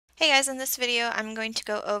Hey guys, in this video I'm going to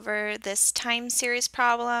go over this time series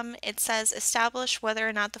problem. It says establish whether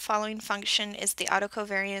or not the following function is the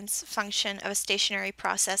autocovariance function of a stationary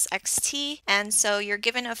process xt. And so you're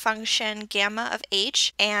given a function gamma of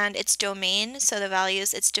h and its domain, so the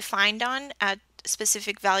values it's defined on at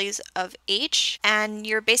specific values of h, and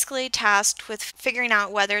you're basically tasked with figuring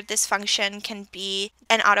out whether this function can be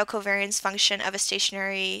an autocovariance function of a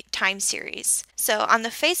stationary time series. So on the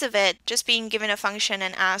face of it, just being given a function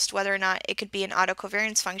and asked whether or not it could be an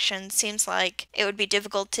autocovariance function seems like it would be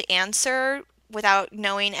difficult to answer without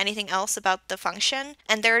knowing anything else about the function.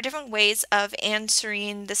 And there are different ways of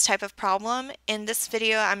answering this type of problem. In this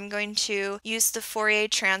video, I'm going to use the Fourier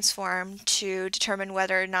transform to determine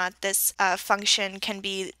whether or not this function can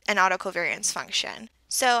be an autocovariance function.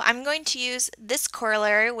 So I'm going to use this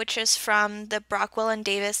corollary, which is from the Brockwell and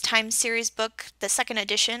Davis time series book, the second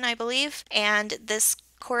edition, I believe. And this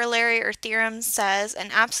corollary or theorem says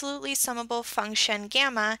an absolutely summable function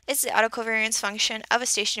gamma is the autocovariance function of a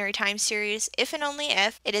stationary time series if and only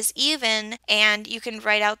if it is even, and you can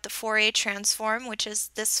write out the Fourier transform, which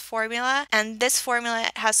is this formula, and this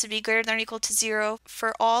formula has to be greater than or equal to 0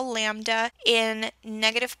 for all lambda in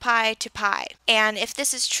negative pi to pi. And if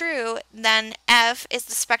this is true, then f is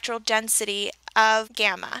the spectral density of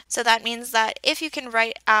gamma. So that means that if you can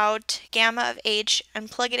write out gamma of h and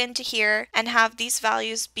plug it into here and have these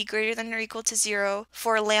values be greater than or equal to 0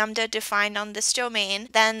 for lambda defined on this domain,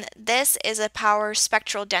 then this is a power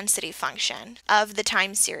spectral density function of the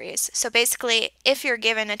time series. So basically, if you're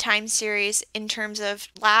given a time series in terms of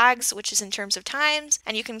lags, which is in terms of times,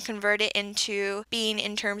 and you can convert it into being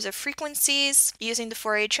in terms of frequencies using the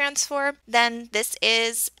Fourier transform, then this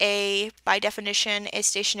is by definition, a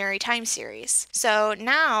stationary time series. So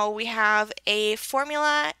now we have a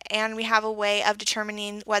formula and we have a way of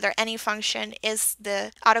determining whether any function is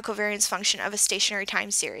the autocovariance function of a stationary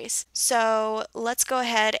time series. So let's go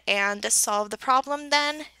ahead and solve the problem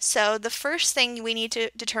then. So the first thing we need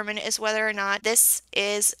to determine is whether or not this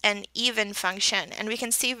is an even function, and we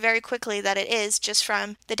can see very quickly that it is just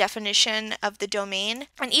from the definition of the domain.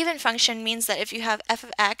 An even function means that if you have f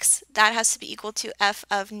of x, that has to be equal to f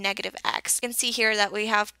of negative x. You can see here that we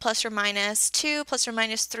have plus or minus 2, plus or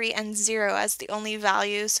minus 3, and 0 as the only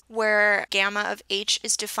values where gamma of h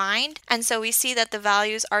is defined. And so we see that the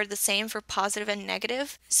values are the same for positive and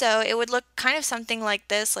negative. So it would look kind of something like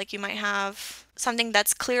this, like you might have something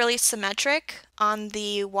that's clearly symmetric on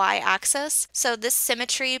the y-axis. So this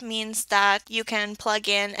symmetry means that you can plug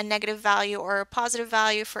in a negative value or a positive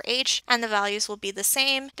value for h and the values will be the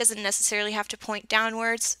same. Doesn't necessarily have to point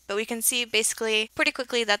downwards, but we can see basically pretty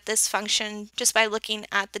quickly that this function, just by looking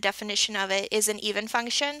at the definition of it, is an even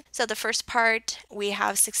function. So the first part we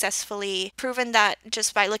have successfully proven that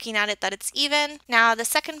just by looking at it that it's even. Now the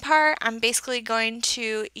second part, I'm basically going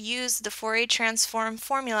to use the Fourier transform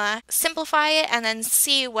formula, simplify it, and then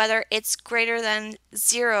see whether it's greater than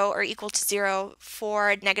 0 or equal to 0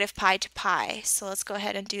 for negative pi to pi. So let's go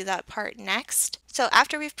ahead and do that part next. So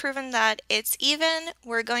after we've proven that it's even,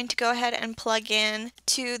 we're going to go ahead and plug in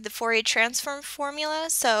to the Fourier transform formula.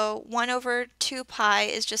 So 1 over 2 pi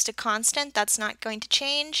is just a constant, that's not going to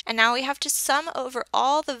change. And now we have to sum over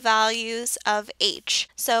all the values of h.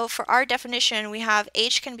 So for our definition, we have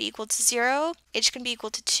h can be equal to 0, h can be equal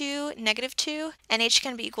to 2, negative 2, and h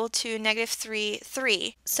can be equal to negative 3,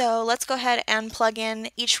 3. So let's go ahead and plug in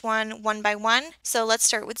each one by one. So let's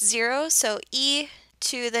start with 0. So e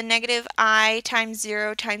to the negative I times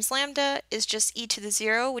 0 times lambda is just e to the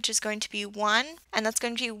 0, which is going to be 1. And that's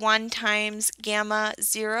going to be 1 times gamma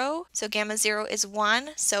 0. So gamma 0 is 1.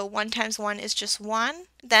 So 1 times 1 is just 1.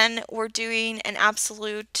 Then we're doing an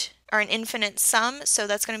absolute or an infinite sum, so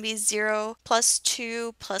that's going to be 0 plus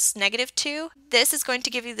 2 plus negative 2. This is going to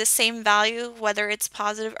give you the same value whether it's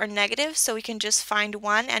positive or negative, so we can just find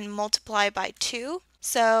 1 and multiply by 2.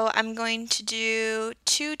 So I'm going to do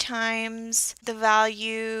 2 times the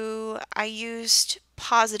value I used,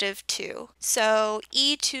 positive 2. So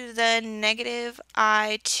e to the negative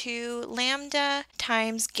I2 lambda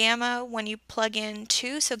times gamma when you plug in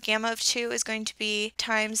 2. So gamma of 2 is going to be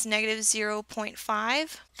times negative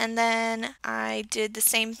 0.5. And then I did the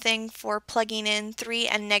same thing for plugging in 3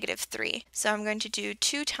 and negative 3. So I'm going to do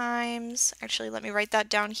 2 times, actually let me write that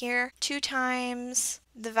down here, 2 times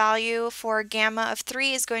the value for gamma of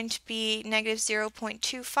 3 is going to be negative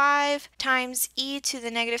 0.25 times e to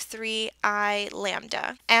the negative 3I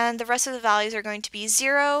lambda. And the rest of the values are going to be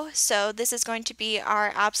 0, so this is going to be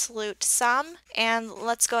our absolute sum. And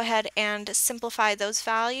let's go ahead and simplify those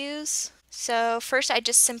values. So first I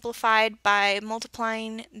just simplified by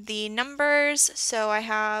multiplying the numbers. So I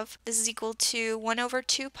have this is equal to 1 over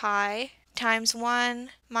 2 pi times 1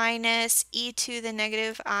 minus e to the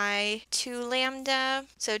negative I 2 lambda.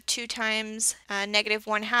 So 2 times negative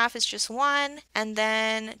 1/2 is just 1, and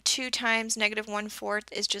then 2 times negative 1/4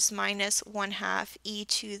 is just minus 1/2 e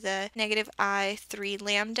to the negative I 3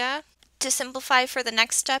 lambda. To simplify for the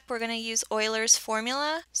next step, we're going to use Euler's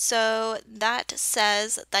formula. So that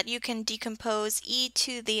says that you can decompose e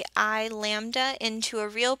to the I lambda into a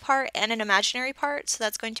real part and an imaginary part. So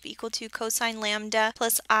that's going to be equal to cosine lambda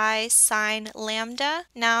plus I sine lambda.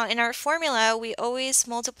 Now in our formula, we always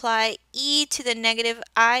multiply e to the negative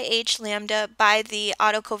IH lambda by the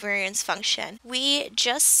autocovariance function. We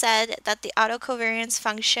just said that the autocovariance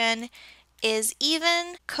function is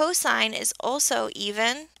even, cosine is also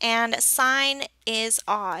even, and sine is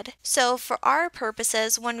odd. So for our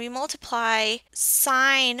purposes, when we multiply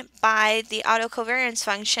sine by the autocovariance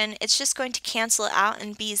function, it's just going to cancel it out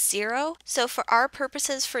and be 0. So for our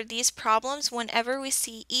purposes for these problems, whenever we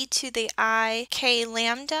see e to the I k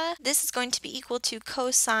lambda, this is going to be equal to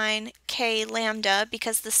cosine k lambda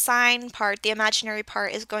because the sine part, the imaginary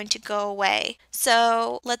part, is going to go away.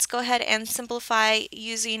 So let's go ahead and simplify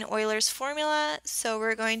using Euler's formula. So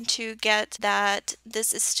we're going to get that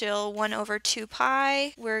this is still 1 over 2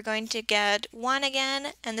 pi. We're going to get 1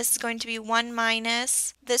 again, and this is going to be 1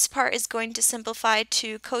 minus. This part is going to simplify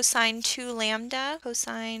to cosine 2 lambda,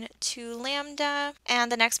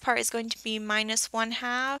 and the next part is going to be minus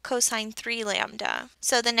 1/2 cosine 3 lambda.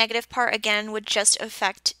 So the negative part again would just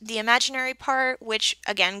affect the imaginary part, which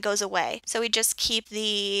again goes away. So we just keep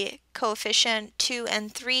the coefficient 2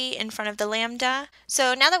 and 3 in front of the lambda.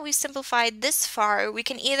 So now that we've simplified this far, we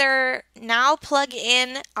can either now plug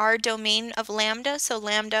in our domain of lambda, so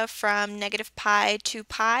lambda from negative pi to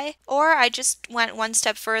pi, or I just went one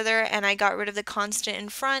step further and I got rid of the constant in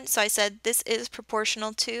front, so I said this is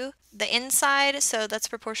proportional to the inside, so that's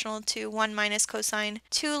proportional to 1 minus cosine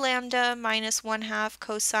 2 lambda minus 1/2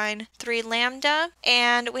 cosine 3 lambda.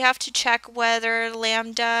 And we have to check whether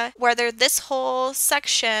this whole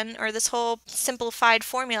section or this whole simplified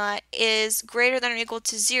formula is greater than or equal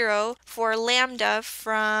to 0 for lambda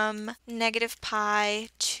from negative pi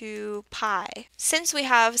to pi. Since we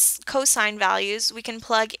have cosine values, we can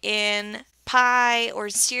plug in pi or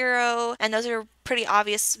 0, and those are pretty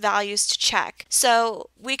obvious values to check. So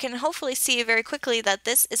we can hopefully see very quickly that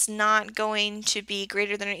this is not going to be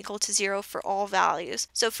greater than or equal to 0 for all values.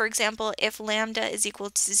 So for example, if lambda is equal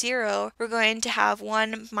to 0, we're going to have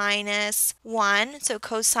 1 minus 1. So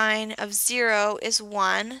cosine of 0 is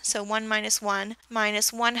 1. So 1 minus 1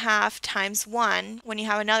 minus 1/2 times 1 when you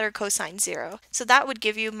have another cosine 0. So that would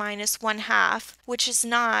give you minus 1/2, which is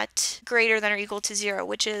not greater than or equal to 0,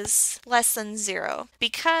 which is less than 0.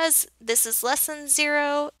 Because this is less than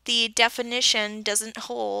 0, the definition doesn't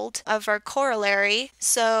hold of our corollary,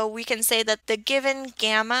 so we can say that the given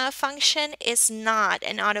gamma function is not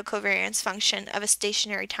an autocovariance function of a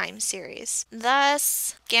stationary time series.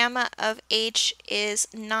 Thus, gamma of h is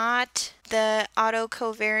not the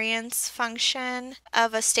autocovariance function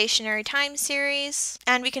of a stationary time series,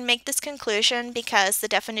 and we can make this conclusion because the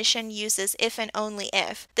definition uses if and only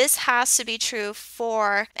if. This has to be true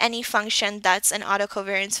for any function that's an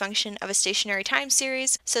autocovariance function of a stationary time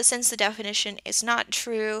series, so since the definition is not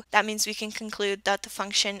true, that means we can conclude that the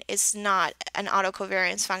function is not an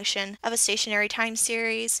autocovariance function of a stationary time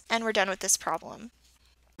series, and we're done with this problem.